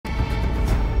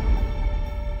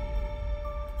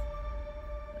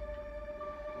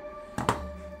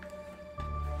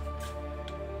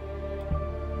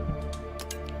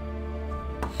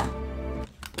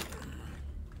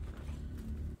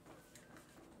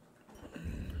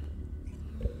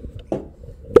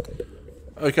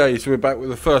Okay, so we're back with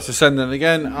the First Descendant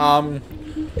again.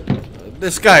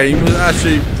 This game was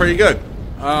actually pretty good.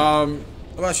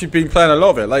 I've actually been playing a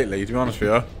lot of it lately, to be honest with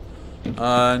you,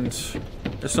 and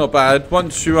it's not bad.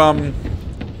 Once you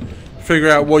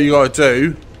figure out what you got to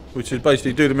do, which is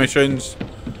basically do the missions,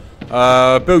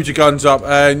 build your guns up,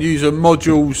 and use the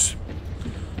modules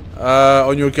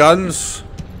on your guns.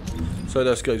 So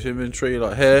let's go to inventory,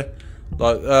 like here,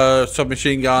 like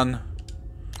submachine gun,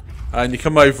 and you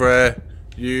come over here.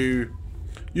 You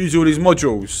use all these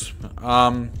modules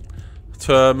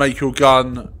to make your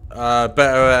gun better,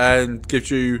 and gives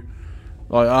you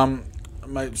like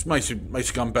makes your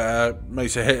gun better,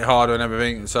 makes it hit harder and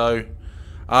everything. So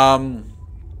also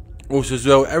as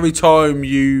well, every time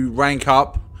you rank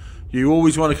up, you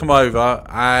always want to come over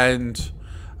and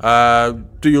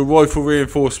do your rifle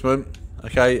reinforcement,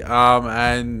 okay,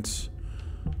 and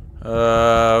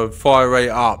fire rate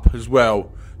up as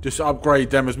well. Just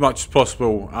upgrade them as much as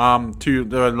possible to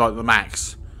like the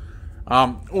max.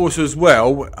 Also as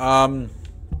well,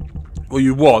 what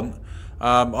you want,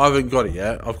 I haven't got it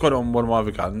yet. I've got it on one of my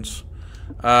other guns.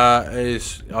 I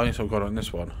think I've got it on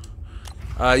this one.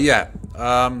 Yeah.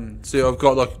 So I've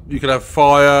got, like, you can have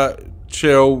fire,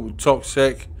 chill,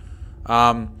 toxic.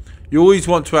 You always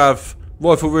want to have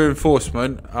rifle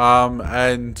reinforcement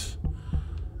and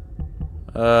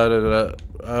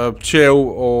chill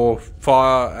or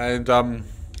fire, and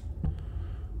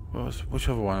which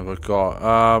other one have I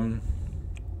got?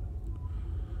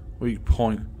 Weak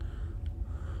point,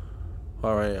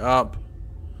 fire rate up,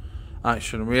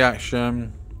 action and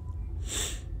reaction,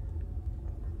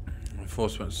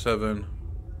 enforcement 7.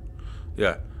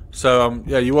 Yeah. So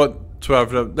yeah, you want to have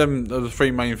them are the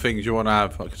three main things you want to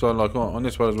have. So like on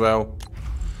this one as well,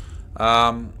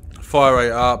 fire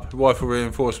rate up, rifle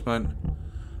reinforcement.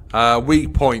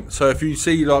 Weak point. So if you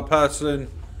see like person,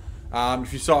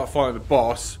 if you start fighting the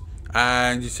boss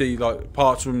and you see like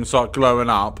parts of them start glowing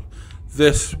up,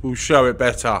 this will show it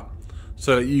better,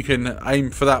 so that you can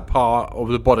aim for that part of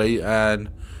the body and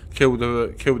kill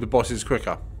the bosses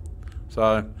quicker.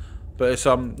 So, but it's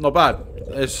not bad.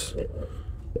 It's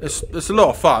a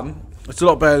lot of fun. It's a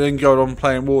lot better than going on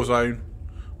playing Warzone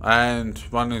and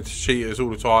running into cheaters all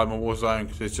the time on Warzone,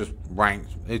 because it's just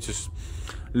ranked. It's just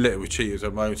little with cheaters at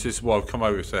the moment. This is why I've come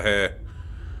over to here.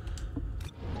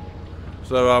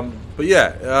 So but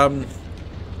yeah,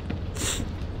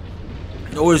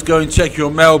 always go and check your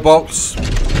mailbox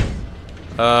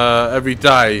every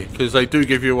day, because they do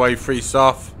give you away free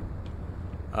stuff,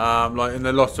 like in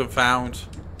the lost and found.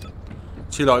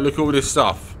 See, like, look at all this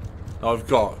stuff that I've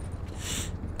got.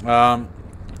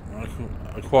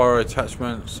 Acquire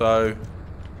attachment, so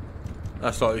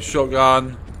that's like a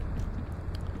shotgun,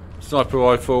 sniper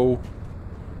rifle.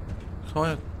 Can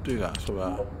I do that? What's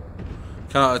that?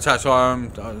 Cannot attach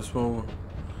item. Small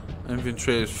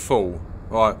inventory is full.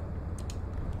 Right.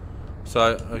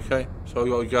 So okay. So I've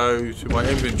got to go to my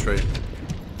inventory.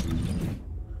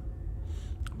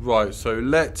 Right. So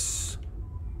let's.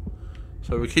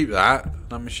 So we keep that.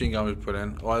 That machine gun was put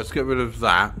in. Right. Let's get rid of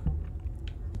that.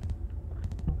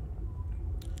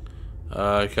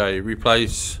 Okay.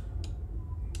 Replace.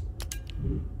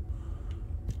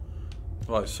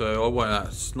 Right, so I want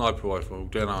that sniper rifle,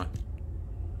 don't I?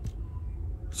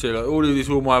 See, like, all of these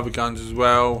are all my other guns as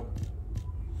well.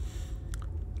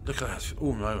 Look at that.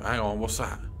 Oh no, hang on, what's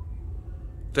that?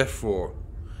 Death Roar.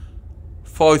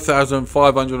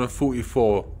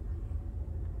 5,544.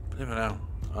 Believe it now.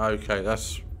 Okay,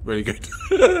 that's really good.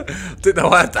 Didn't know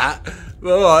I had that.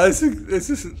 But alright, this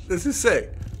is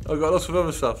sick. I've got lots of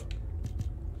other stuff.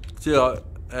 See, like,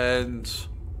 and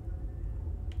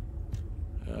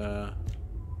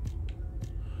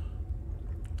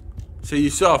so you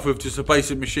start off with just a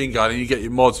basic machine gun, and you get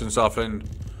your mods and stuff, and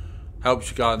helps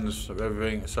your guns and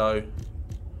everything. So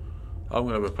I'm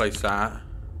going to replace that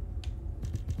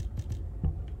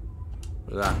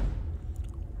with that.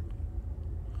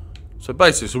 So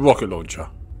basically it's a rocket launcher.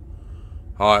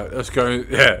 Alright, let's go.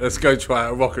 Yeah, let's go try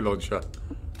out a rocket launcher.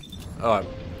 Alright.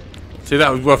 See, that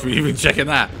was worth me even checking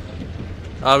that.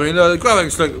 I mean, the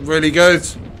graphics look really good.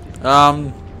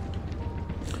 I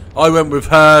went with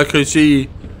her because she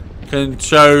can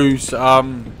choose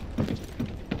like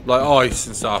ice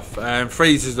and stuff, and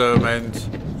freezes them, and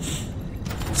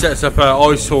sets up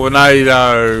an ice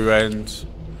tornado, and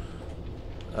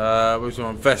we was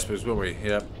on Vespers, weren't we?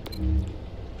 Yep.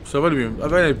 So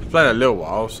I've only played a little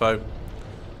while. So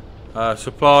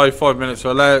supply 5 minutes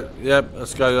or less. Yep,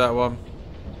 let's go to that one.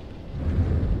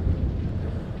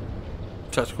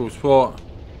 Tactical support.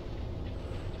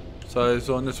 So it's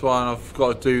on this one. I've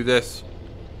got to do this.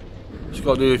 Just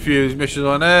got to do a few of these missions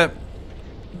on it.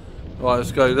 Right,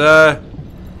 let's go there.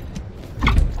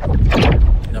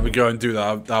 then we go and do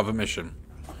that other mission.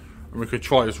 And we could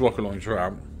try this rocket launcher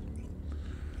out.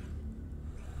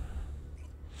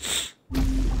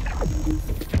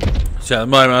 So at the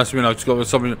moment, that's, you know, just got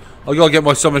something. I gotta get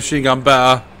my submachine gun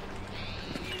better.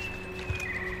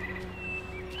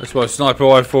 That's my sniper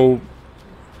rifle.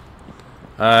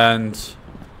 And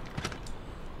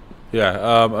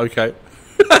yeah, okay.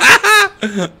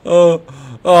 Oh,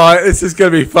 alright, this is gonna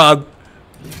be fun.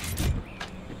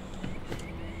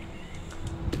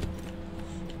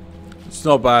 It's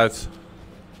not bad.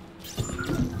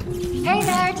 Hey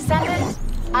there, Desendent.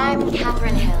 I'm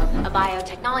Catherine Hill, a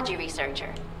biotechnology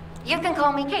researcher. You can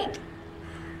call me Kate.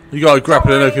 You got a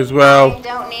grappling hook as well. I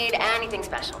don't need anything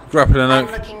special. Grappling hook.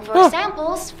 I'm looking for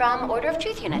samples from Order of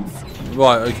Truth units.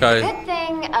 Right, okay. Good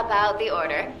thing about the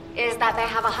Order is that they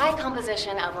have a high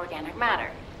composition of organic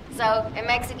matter, so it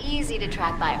makes it easy to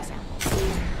track biosamples.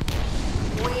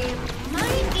 We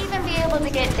might even be able to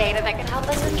get data that can help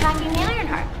us with tracking the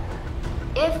Ironheart.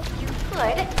 If you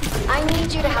could, I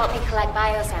need you to help me collect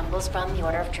biosamples from the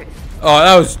Order of Truth. Oh,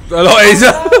 that was a lot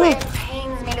easier. It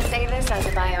pains me to say this as a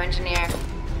bioengineer.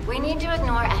 We need to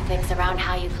ignore ethics around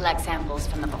how you collect samples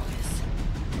from the Vulgus.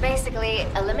 Basically,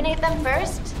 eliminate them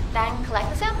first, then collect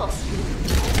the samples.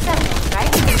 Simple,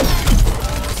 right?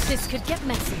 This could get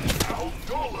messy.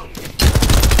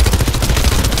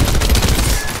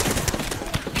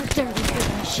 Dirty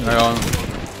good machine. Hang on.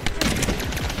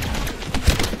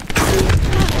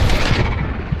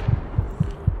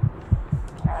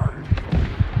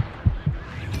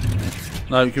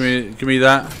 No, give me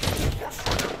that.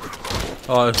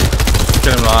 Oh,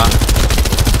 get him like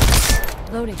that.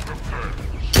 Loading.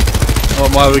 Oh,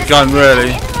 my other gun,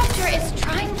 really. The interrupter is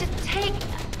trying to take...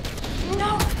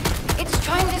 No, it's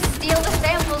trying to steal the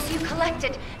samples you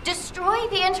collected. Destroy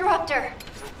the interrupter.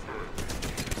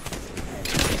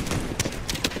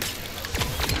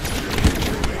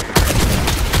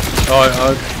 Oh,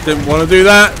 I didn't want to do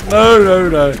that. No, no,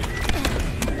 no.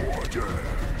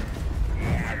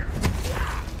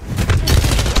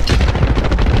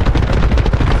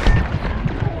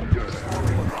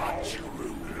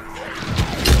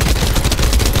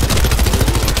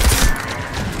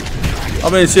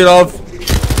 I've been seeing off,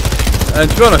 and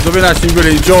to be honest, I've been actually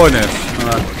really enjoying this.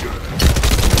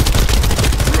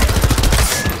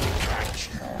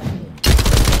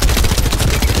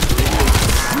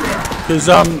 Because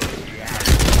I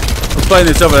was playing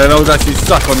this over there and I was actually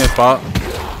stuck on this part.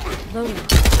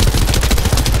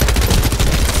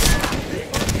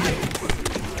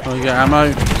 Oh, you get ammo?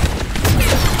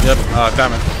 Yep. Ah,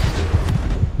 damn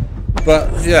it.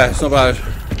 But yeah, it's not bad.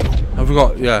 I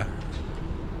forgot. Yeah.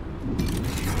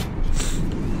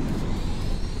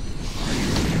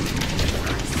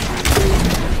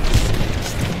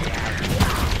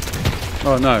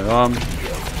 Oh no,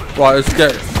 right, let's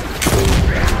get...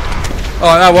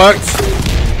 Oh, that worked!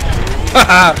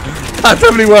 Haha! That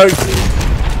definitely worked!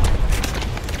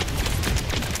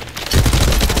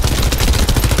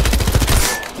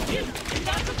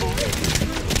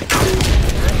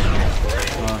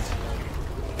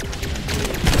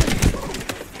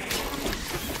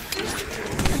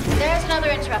 There's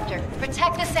another interrupter.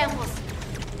 Protect the samples.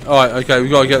 Alright, okay, we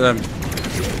gotta get them.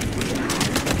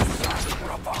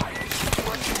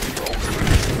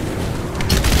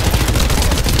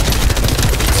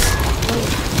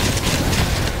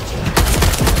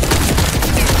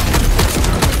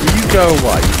 Go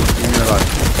away. Leave me alone.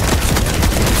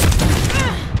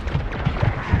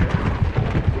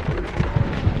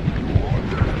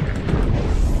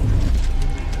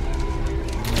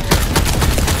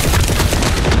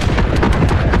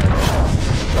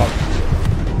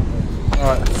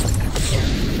 Alright.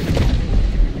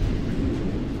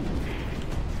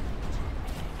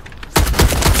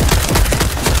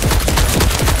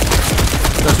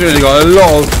 That's really got a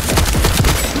lot of...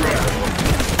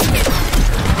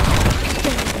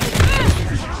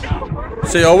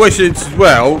 See, I wish it's as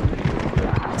well.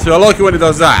 See, I like it when it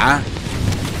does that.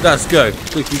 That's good.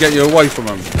 We can get you away from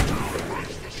them.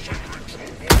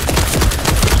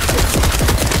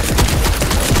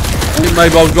 I think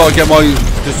maybe I've got to get my...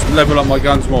 just level up my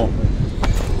guns more.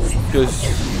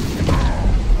 Because...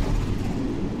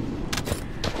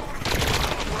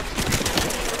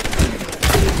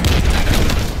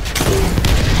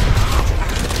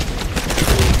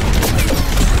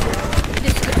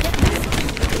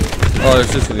 oh,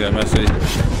 it's just gonna get messy.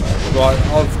 Right,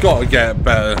 I've got to get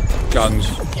better guns.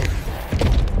 Sick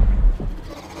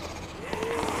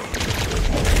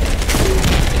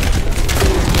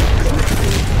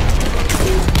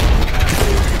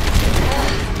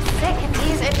of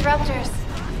these interrupters.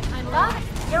 But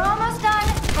you're almost done.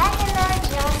 Hang in there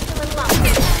just a little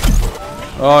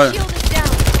longer. Alright. Shield is down.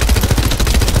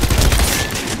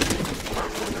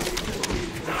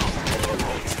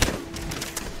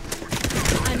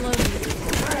 I'm loading.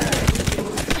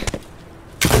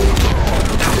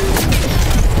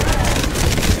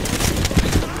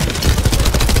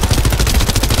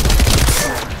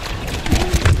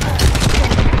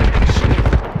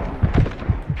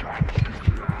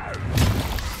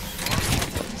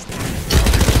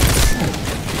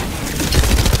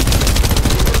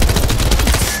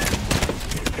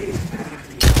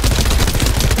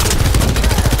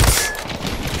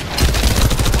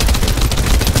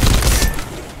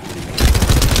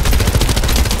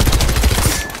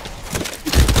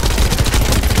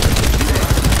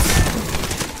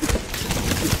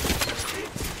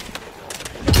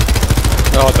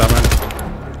 Oh, damn it.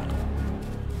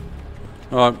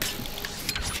 Alright.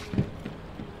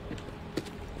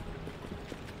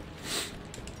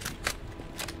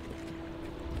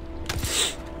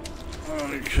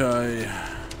 Okay.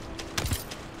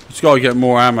 Just gotta get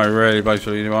more ammo, really,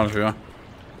 basically, to be honest with you.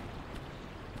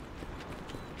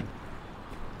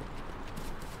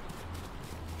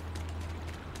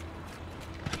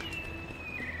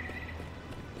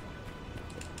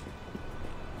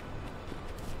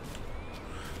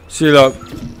 See, look,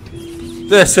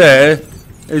 this here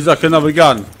is like another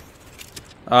gun,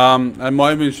 and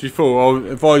my inventory full.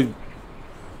 I think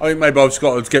maybe I've just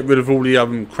got to get rid of all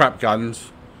the crap guns,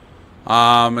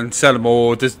 and sell them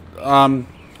all. Just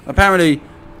apparently,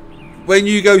 when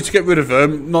you go to get rid of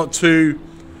them,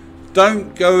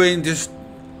 don't go in, just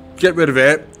get rid of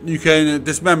it. You can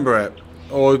dismember it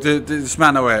or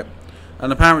dismantle it,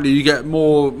 and apparently you get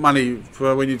more money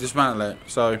for when you dismantle it.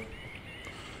 So.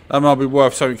 That might be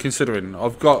worth something considering. I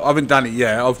haven't done it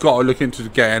yet. I've got to look into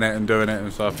getting it and doing it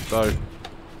and stuff. So,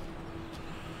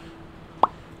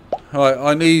 alright,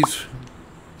 I need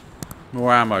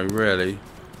more ammo, really.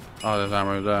 Oh, there's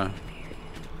ammo there.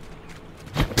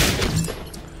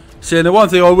 See, and the one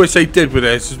thing I wish they did with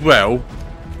this as well,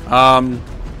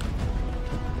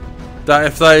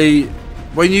 that if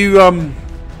when you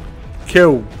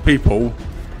kill people,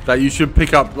 that you should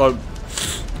pick up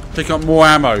more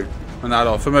ammo. And that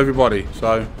off from everybody,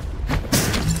 so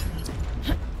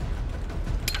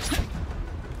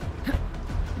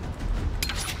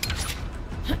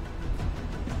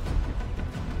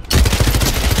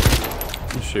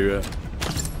let's shoot it.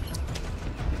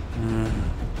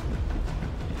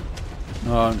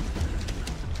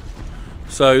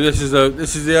 So this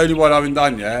is the only one I haven't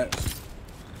done yet,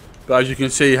 but as you can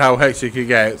see how hectic it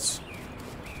gets.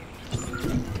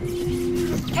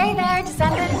 Hey there,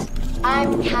 Desendent.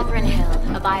 I'm Catherine Hill,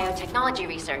 a biotechnology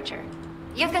researcher.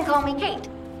 You can call me Kate.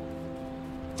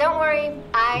 Don't worry,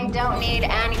 I don't need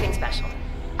anything special.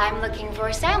 I'm looking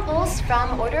for samples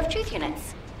from Order of Truth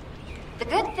units. The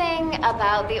good thing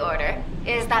about the Order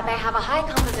is that they have a high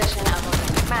composition of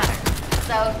organic matter,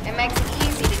 so it makes it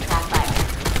easy to track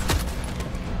bioweapons.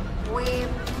 We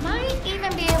might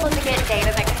even be able to get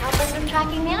data that can help us with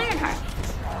tracking the Ironheart.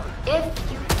 If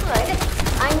you could,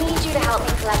 I need you to help me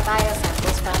collect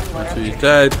biosamples from the Order of So he's Truth.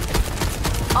 dead.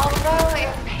 Although it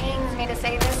pains me to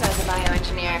say this as a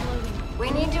bioengineer,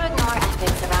 we need to ignore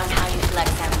ethics around how you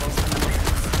collect samples from the workers.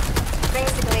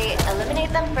 Basically, eliminate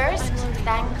them first,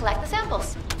 then collect the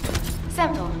samples.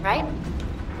 Simple, right?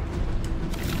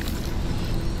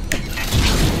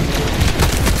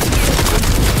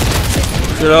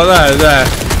 See, like there.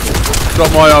 Got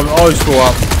my eyes full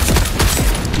up.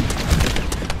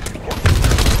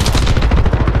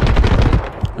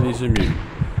 He's immune.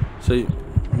 See,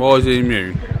 why is he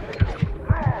immune?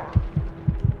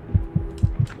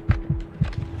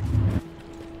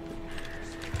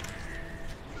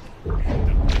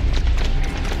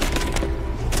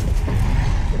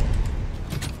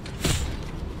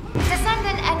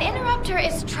 Desendent, an interrupter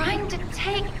is trying to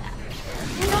take...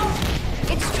 No,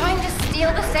 it's trying to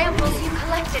steal the samples you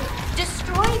collected.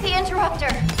 Destroy the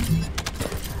interrupter.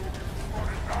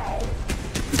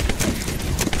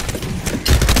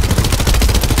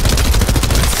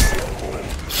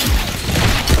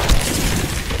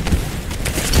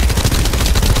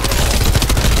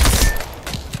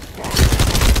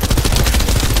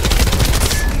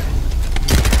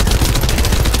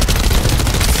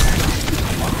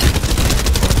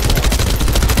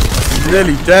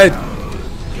 Nearly dead.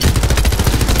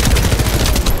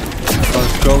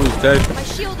 Oh, Skull is dead. My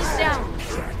shield is down.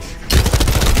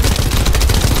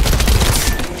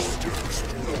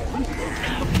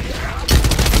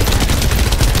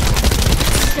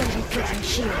 Somebody put my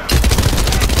shield.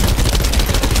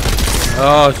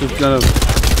 Oh, it's just gonna.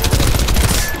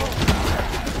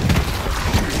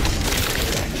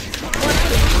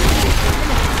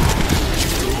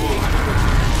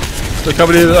 They're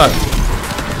coming in at that.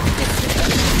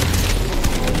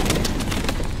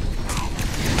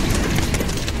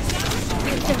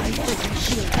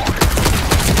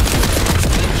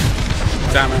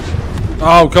 Damn it.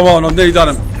 Oh, come on, I've nearly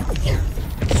done him.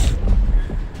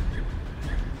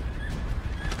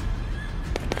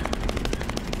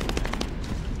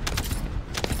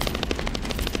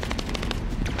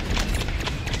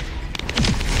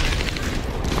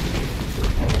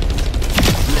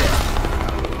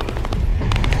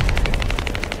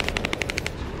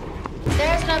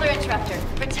 There's another interrupter.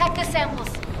 Protect the samples.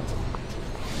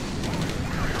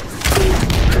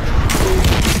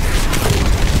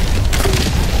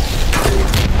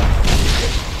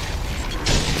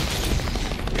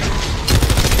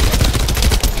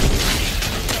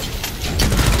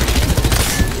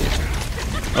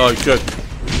 Oh, good.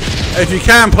 If you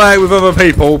can play it with other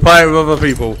people, play it with other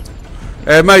people.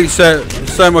 It makes it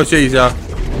so much easier.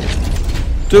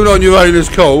 Do it on your own is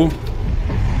cool.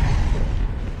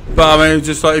 But I mean,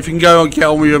 just like if you can go and get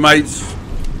on with your mates.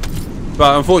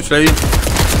 But unfortunately,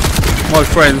 my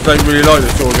friends don't really like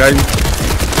this sort of game.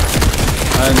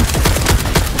 And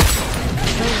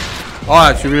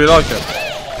I actually really like it.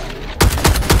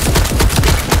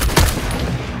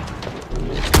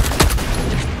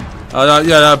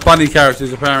 Yeah, that bunny character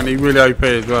is apparently really OP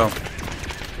as well.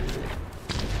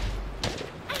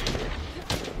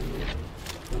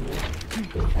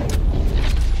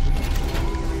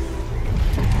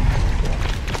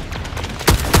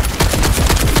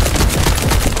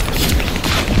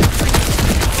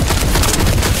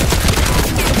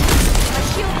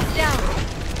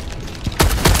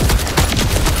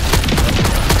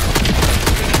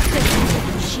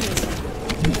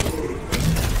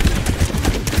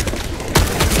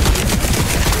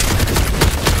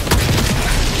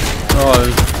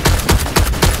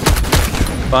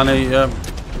 Bunny, yeah.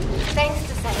 Thanks,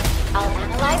 Desendent. I'll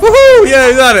analyze. Woohoo! Yeah,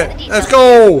 you got it. Let's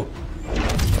go.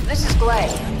 This is Glay.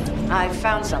 I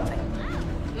found something.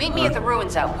 Meet me at the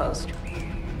Ruins Outpost.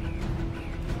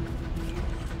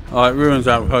 Alright, Ruins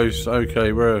Outpost.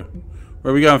 Okay, where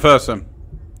are we going first then?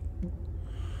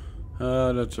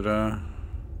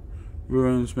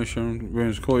 Ruins mission,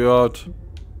 Ruins Courtyard.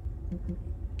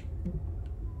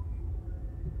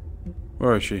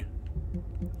 Where is she?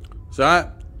 Is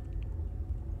that?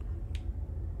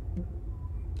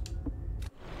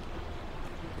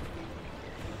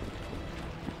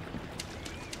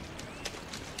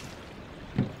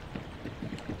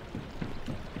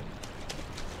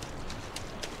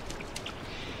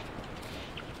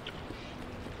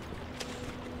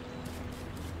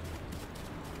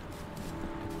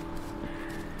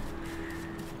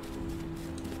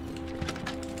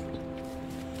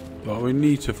 Well, we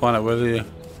need to find out where the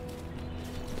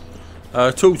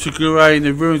talk to Gray in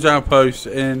the Ruins Outpost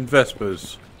in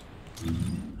Vespers.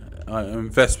 In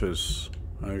Vespers.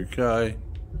 Okay.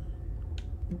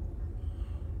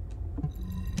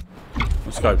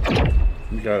 Let's go.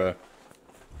 We go there.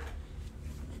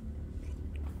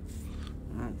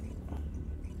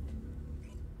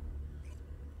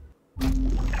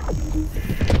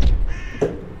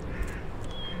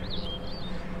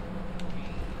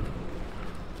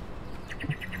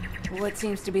 What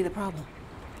seems to be the problem?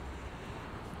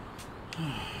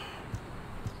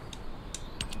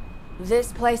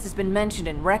 This place has been mentioned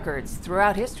in records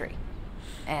throughout history.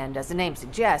 And as the name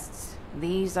suggests,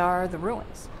 these are the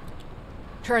ruins.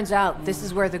 Turns out this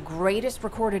is where the greatest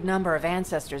recorded number of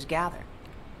ancestors gather.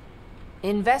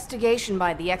 Investigation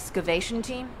by the excavation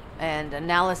team and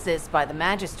analysis by the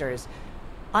magisters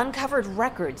uncovered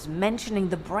records mentioning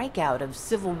the breakout of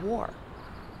civil war.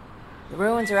 The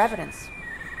ruins are evidence.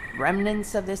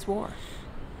 Remnants of this war.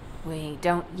 We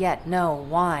don't yet know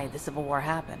why the Civil War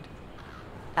happened.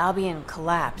 Albion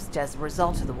collapsed as a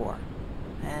result of the war,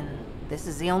 and this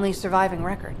is the only surviving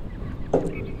record.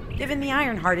 Given the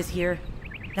Ironheart is here,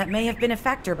 that may have been a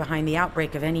factor behind the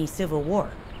outbreak of any civil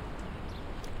war.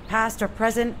 Past or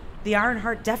present, the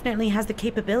Ironheart definitely has the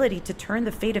capability to turn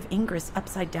the fate of Ingress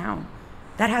upside down.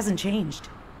 That hasn't changed.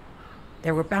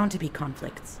 There were bound to be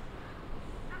conflicts.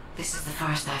 This is the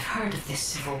first I've heard of this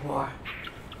civil war.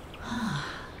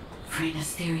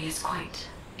 Frena's theory is quite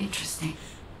interesting.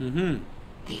 The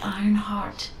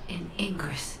Ironheart in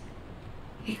Ingress.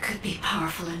 It could be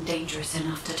powerful and dangerous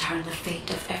enough to turn the fate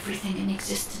of everything in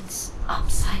existence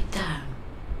upside down.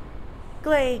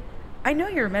 Glay, I know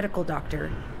you're a medical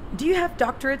doctor. Do you have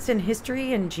doctorates in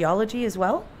history and geology as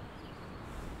well?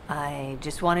 I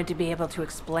just wanted to be able to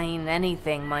explain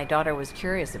anything my daughter was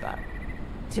curious about.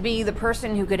 To be the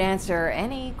person who could answer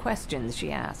any questions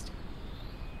she asked.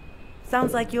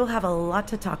 Sounds like you'll have a lot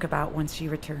to talk about once she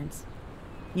returns.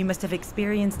 You must have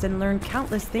experienced and learned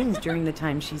countless things during the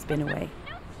time she's been away.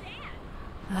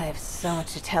 I have so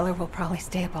much to tell her, we'll probably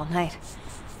stay up all night.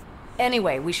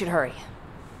 Anyway, we should hurry.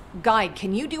 Guide,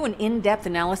 can you do an in-depth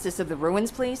analysis of the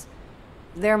ruins, please?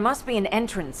 There must be an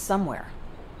entrance somewhere.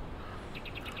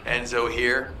 Enzo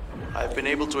here. I've been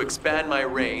able to expand my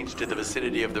range to the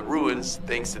vicinity of the ruins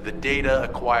thanks to the data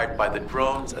acquired by the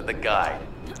drones and the guide.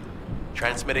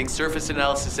 Transmitting surface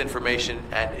analysis information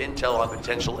and intel on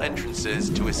potential entrances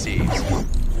to a siege.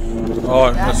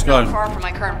 Alright, let's go. That's not far from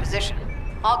my current position.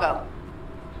 I'll go.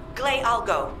 Glay, I'll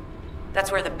go.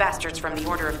 That's where the bastards from the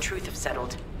Order of Truth have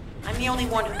settled. I'm the only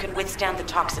one who can withstand the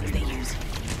toxins they use.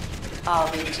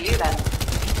 I'll leave it to you then.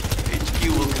 HQ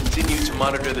will continue to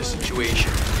monitor the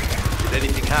situation. Should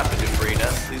anything happen to Freyna,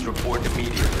 please report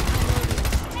immediately.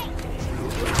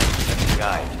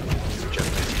 Guide, just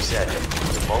as you said,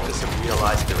 the Vulcans have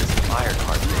realized there is an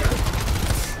Ironheart there.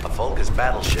 A Vulcus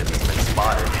battleship has been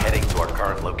spotted heading to our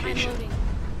current location.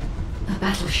 A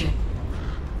battleship.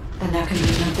 Then there can be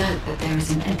no doubt that there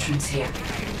is an entrance here.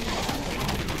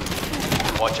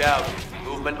 Watch out.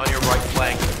 Movement on your right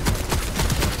flank.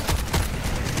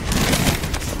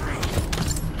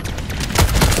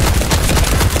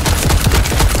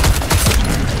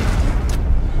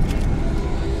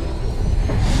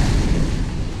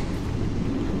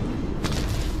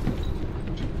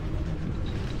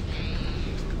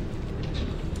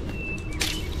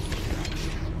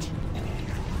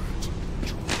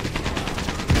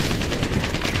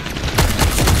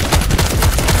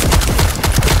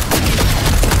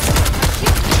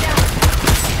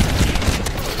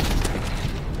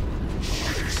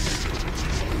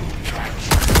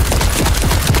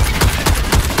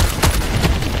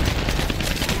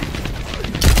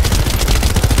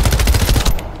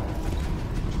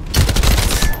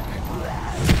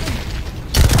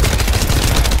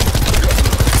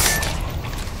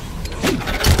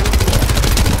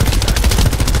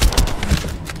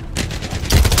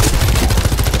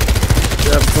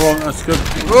 Come on, that's good.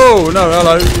 Oh, no,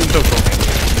 hello. You took one.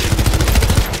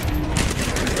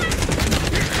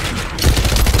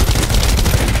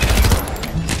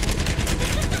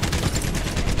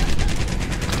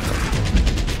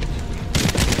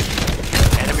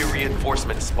 Enemy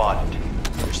reinforcement spotted.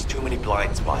 There's too many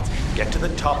blind spots. Get to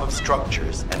the top of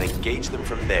structures and engage them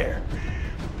from there.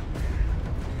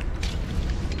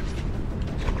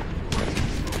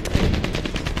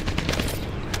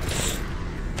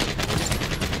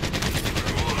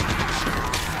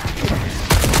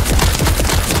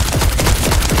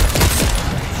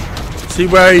 See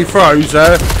where he throws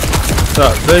there?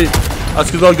 So, see?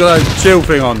 That's because I've got that shield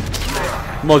thing on.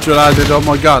 Module added on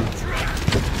my gun.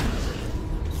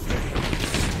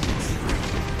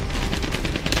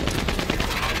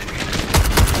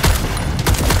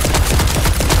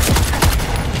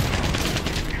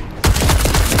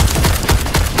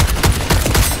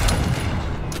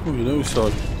 Oh, you know,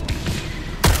 side.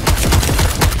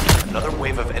 Another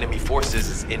wave of enemy forces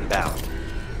is inbound.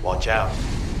 Watch out.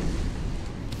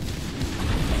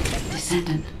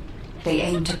 Descendant. They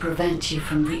aim to prevent you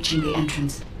from reaching the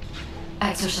entrance.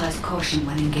 Exercise caution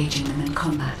when engaging them in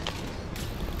combat.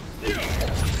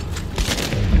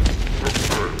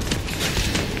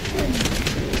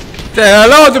 Say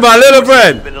hello to my little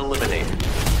friend! Been eliminated.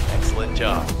 Excellent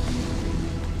job.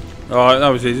 Alright, that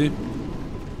was easy.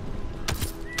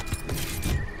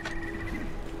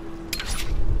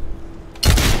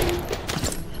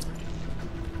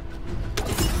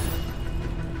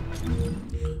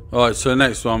 Alright, so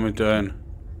next one we're doing.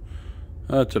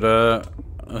 Ta-da.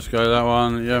 Let's go that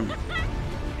one, yep.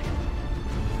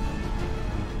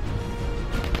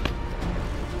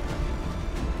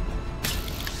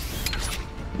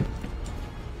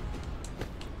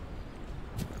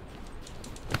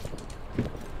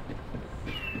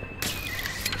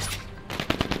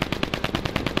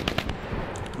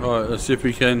 Alright, let's see if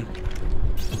we can.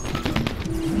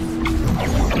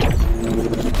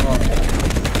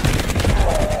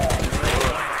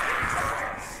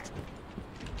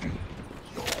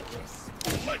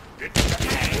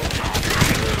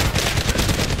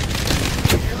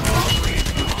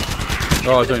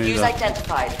 Oh, I don't need that.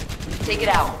 Identified. Take it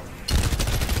out.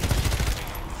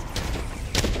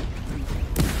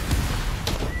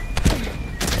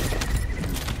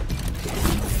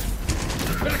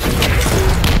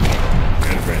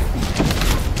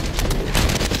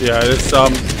 Yeah, this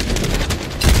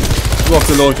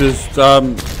rocket launcher's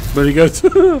really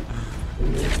good.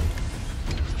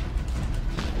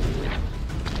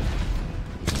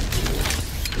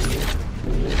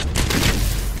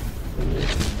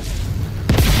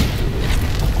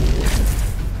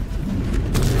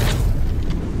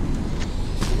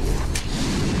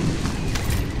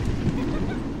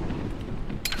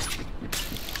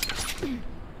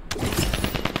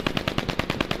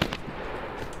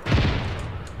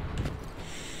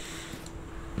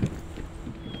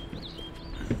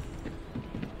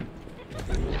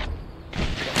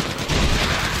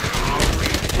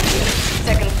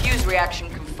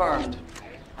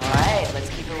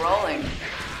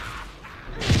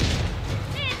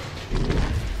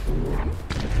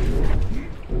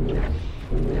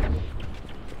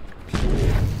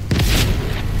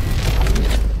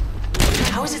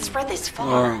 How has it spread this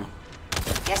far? Oh.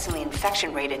 Guessing the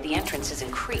infection rate at the entrance has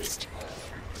increased.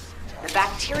 The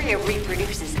bacteria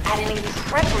reproduces at an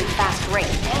incredibly fast rate,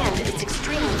 and it's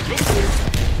extremely viscous,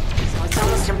 so it's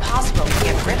almost impossible to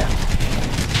get rid of.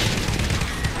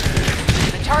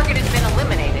 The target has been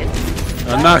eliminated.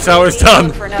 And that's how it's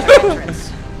done. For another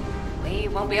entrance. We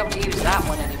won't be able to use that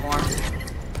one anymore.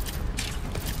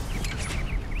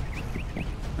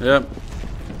 Yep.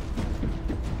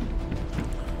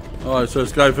 Alright, so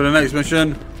let's go for the next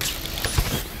mission.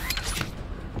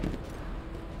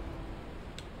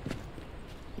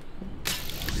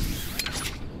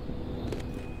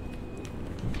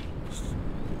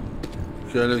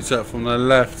 Okay, looks up from the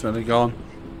left and they're gone.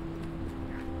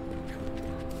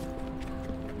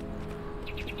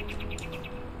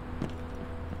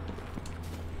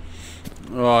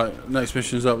 Alright, next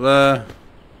mission's up there.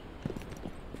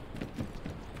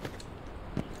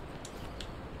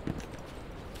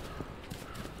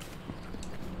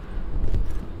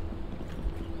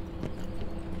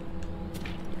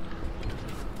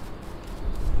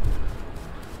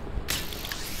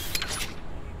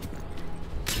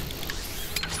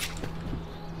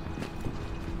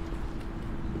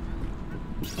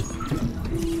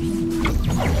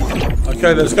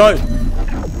 Okay, let's go.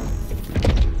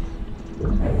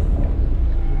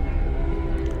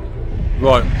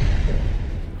 Right.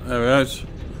 There it is.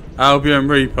 Albion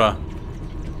Reaper.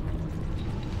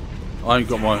 I ain't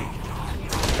got mine.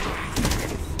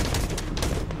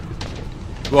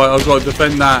 Right, I've got to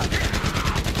defend that.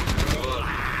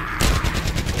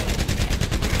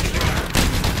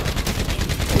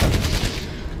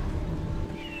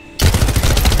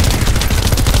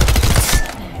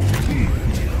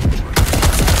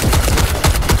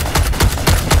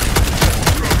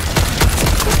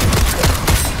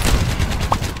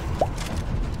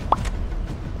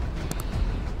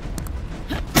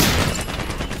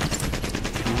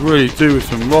 Really do with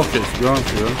some rockets, to be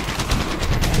honest with you.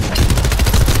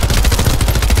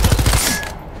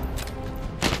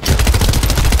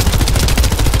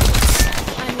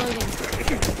 I'm loading.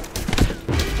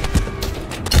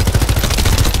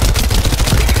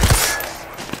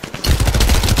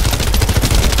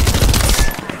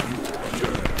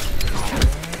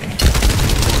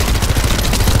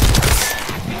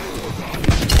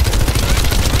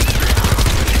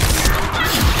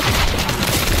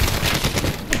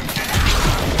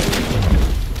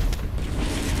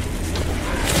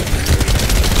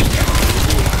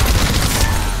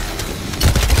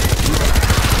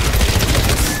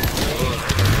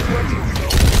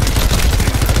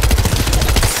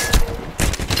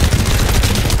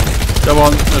 Come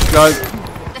on, let's go.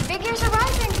 The figures are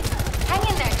rising. Hang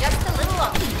in there just a little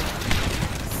longer.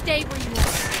 Stay where you are.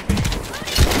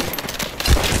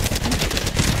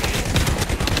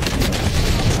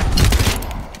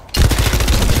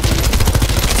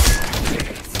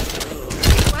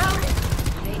 Well,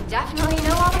 they definitely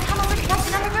know all the tunnels are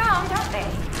connected underground, don't they?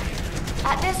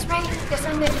 At this rate,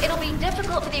 Desendent, it'll be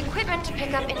difficult for the equipment to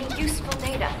pick up any useful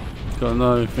data. Got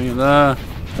another thing in there.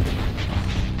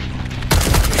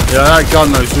 Yeah, that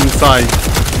gun though is insane.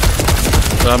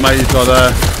 So mate, he's got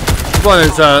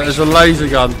it's a laser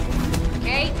gun,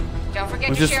 Okay, don't forget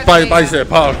which to is share the data. basically a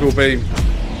particle beam.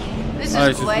 This Oh, is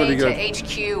this is Glade really good. to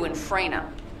HQ in Freyna.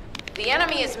 The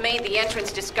enemy has made the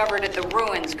entrance discovered at the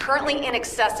ruins currently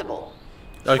inaccessible.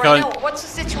 Okay. Freyna, what's the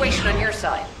situation on your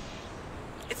side?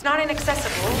 It's not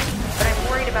inaccessible, but I'm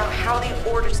worried about how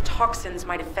the Order's toxins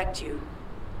might affect you.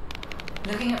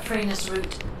 Looking at Freyna's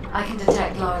route, I can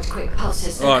detect large quick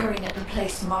pulses Right. occurring at the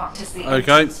place marked as the Okay.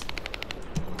 entrance.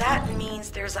 That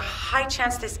means there's a high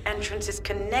chance this entrance is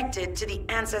connected to the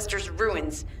Ancestors'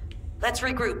 ruins. Let's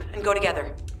regroup and go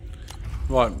together.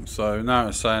 Right, so now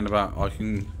it's saying about I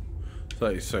can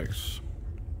 36.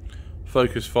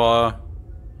 Focus fire.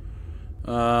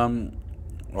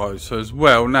 Right, so as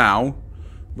well now,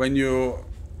 when you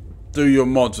do your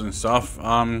mods and stuff,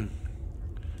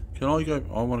 can I go?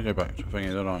 I want to go back to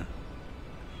thingy, don't I?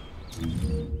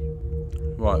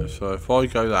 Right, so if I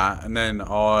go that and then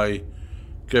I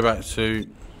go back to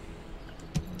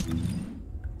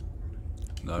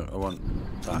no, I want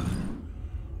that.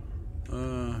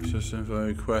 Just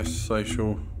info, quest,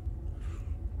 social.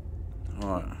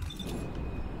 Alright.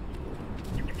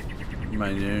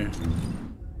 Menu.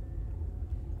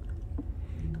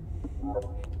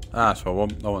 That's what I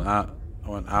want. I want that. I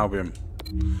want Albion.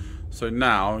 So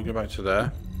now I go back to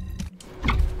there.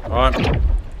 Alright.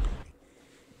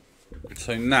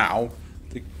 So now,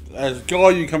 as a guy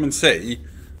you come and see,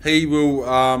 he will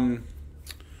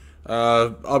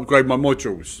upgrade my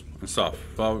modules and stuff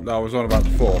that I was on about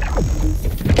before.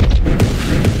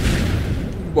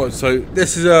 What? So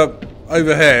this is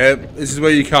over here. This is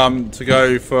where you come to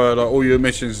go for like all your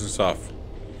missions and stuff.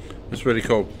 It's really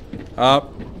cool.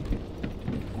 Well,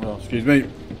 excuse me.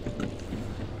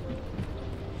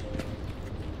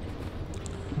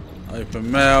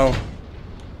 Open mail.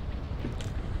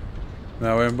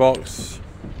 Mail inbox.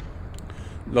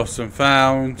 Lost and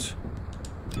found.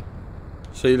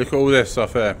 So you look at all this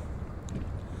stuff here.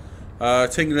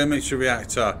 Tingling mixture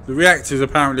reactor. The reactors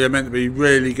apparently are meant to be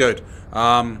really good.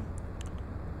 Class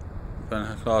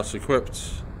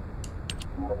equipped.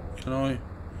 Can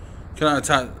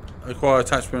I acquire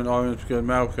attachment items because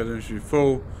mail because inventory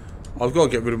full? I've got to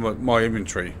get rid of my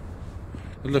inventory.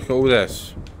 Look at all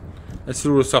this. This is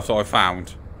all the stuff that I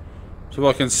found. So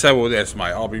if I can sell all this,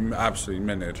 mate, I'll be absolutely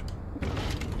minted.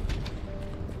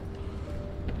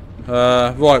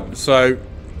 Right, so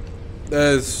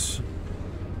there's.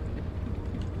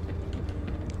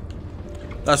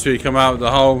 That's where you come out of the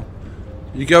hole.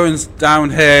 You go in down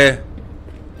here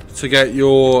to get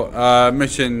your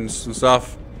missions and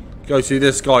stuff. Go see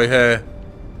this guy here,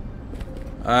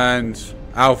 and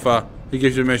Alpha. He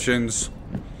gives you missions.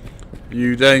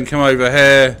 You then come over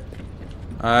here,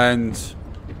 and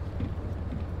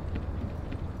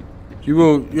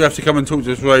you have to come and talk to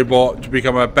this robot to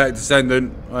become a better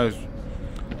descendant. Well, it's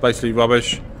basically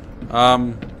rubbish.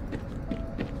 And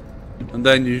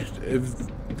then you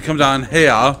come down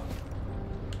here.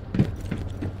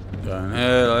 Down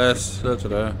here, like this.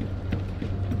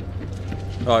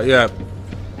 Right, yeah.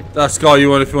 That's the guy you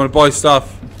want if you want to buy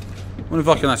stuff. I wonder if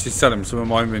I can actually sell him some of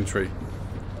my inventory.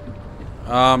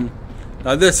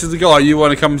 Now this is the guy you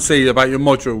want to come and see about your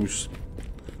modules.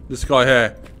 This guy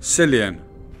here, Cillian.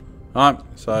 Alright,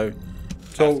 so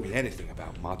talk. Ask me anything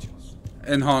about modules.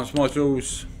 Enhanced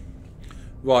modules.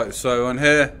 Right, so on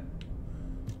here,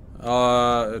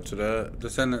 to the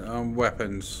Desendent and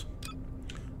weapons.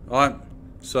 Alright,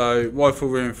 so rifle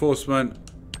reinforcement.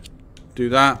 Do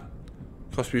that.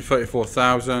 Cost me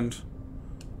 34,000.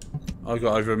 I've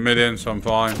got over 1 million, so I'm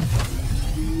fine.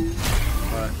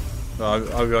 Right. So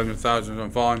over 100,000, so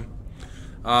I'm fine.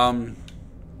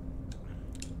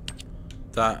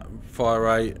 That fire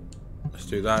rate. Let's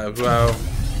do that as well.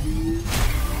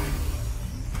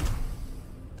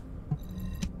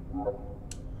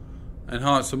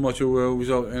 Enhance the module will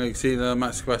result in exceeding the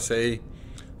max capacity.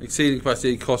 Exceeding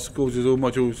capacity causes all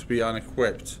modules to be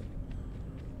unequipped.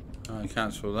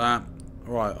 Cancel that.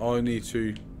 Right, I need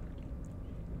to.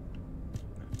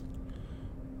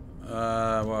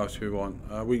 What else do we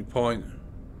want? Weak point.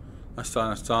 That's done.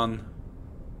 That's done.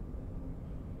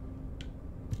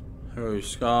 Hero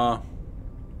scar.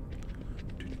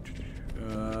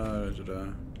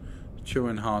 Chill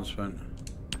enhancement.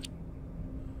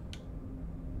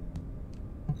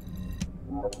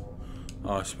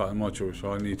 Oh, it's about the modules,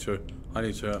 so I need to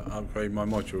upgrade my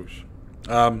modules.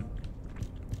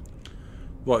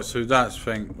 Right, so that's the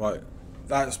thing. Right,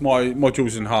 that's my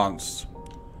modules enhanced.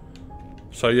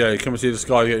 So yeah, you come and see this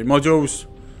guy, get your modules.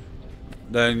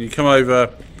 Then you come over.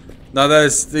 Now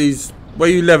there's these where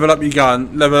you level up your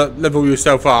gun, level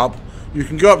yourself up. You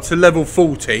can go up to level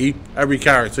 40. Every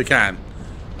character can.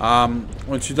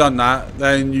 Once you've done that,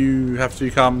 then you have to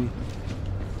come.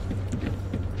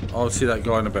 I'll see that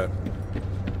guy in a bit.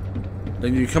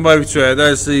 Then you come over to it.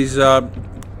 There's these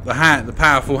the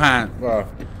powerful hand. Well,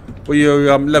 where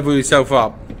you level yourself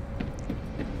up.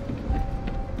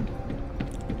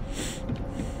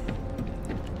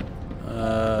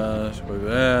 Let's go over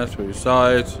there. Let's go your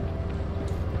side.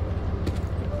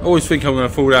 I always think I'm going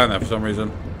to fall down there for some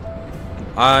reason.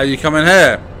 You come in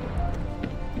here.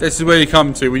 This is where you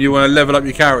come to when you want to level up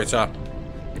your character.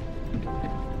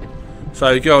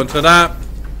 So you go onto that.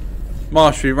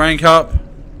 Mastery rank up.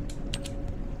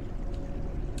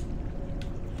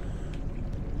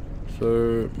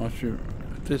 So mastery.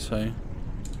 It did say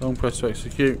long press to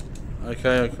execute.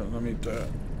 Okay, let me do it.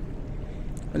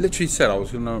 I literally said I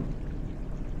was gonna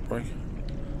break.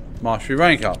 Mastery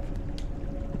rank up.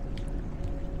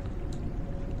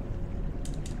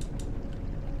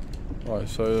 Right,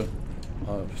 so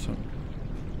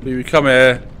you come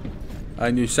here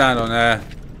and you stand on there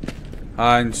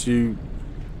and you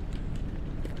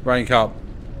rank up,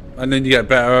 and then you get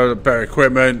better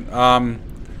equipment.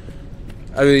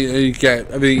 Everything you get,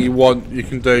 everything you want, you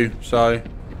can do. So,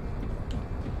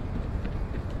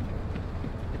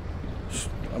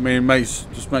 I mean, it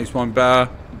just makes mine better.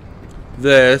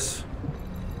 This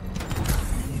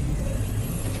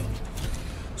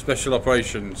special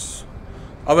operations.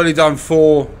 I've only done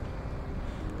 4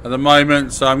 at the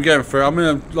moment, so I'm getting through. I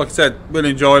mean, like I said,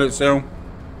 really enjoyed it still.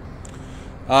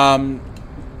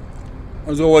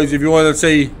 As always, if you want to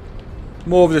see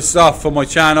more of this stuff on my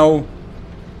channel,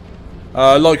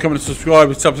 like, comment, subscribe,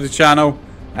 and sub to the channel.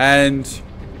 And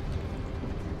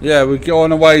yeah, we're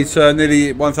on the way to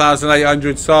nearly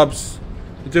 1,800 subs.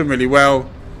 We're doing really well.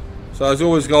 So as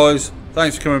always, guys,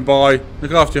 thanks for coming by.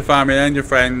 Look after your family and your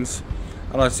friends,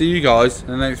 and I'll see you guys in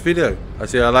the next video. I'll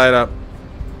see you later.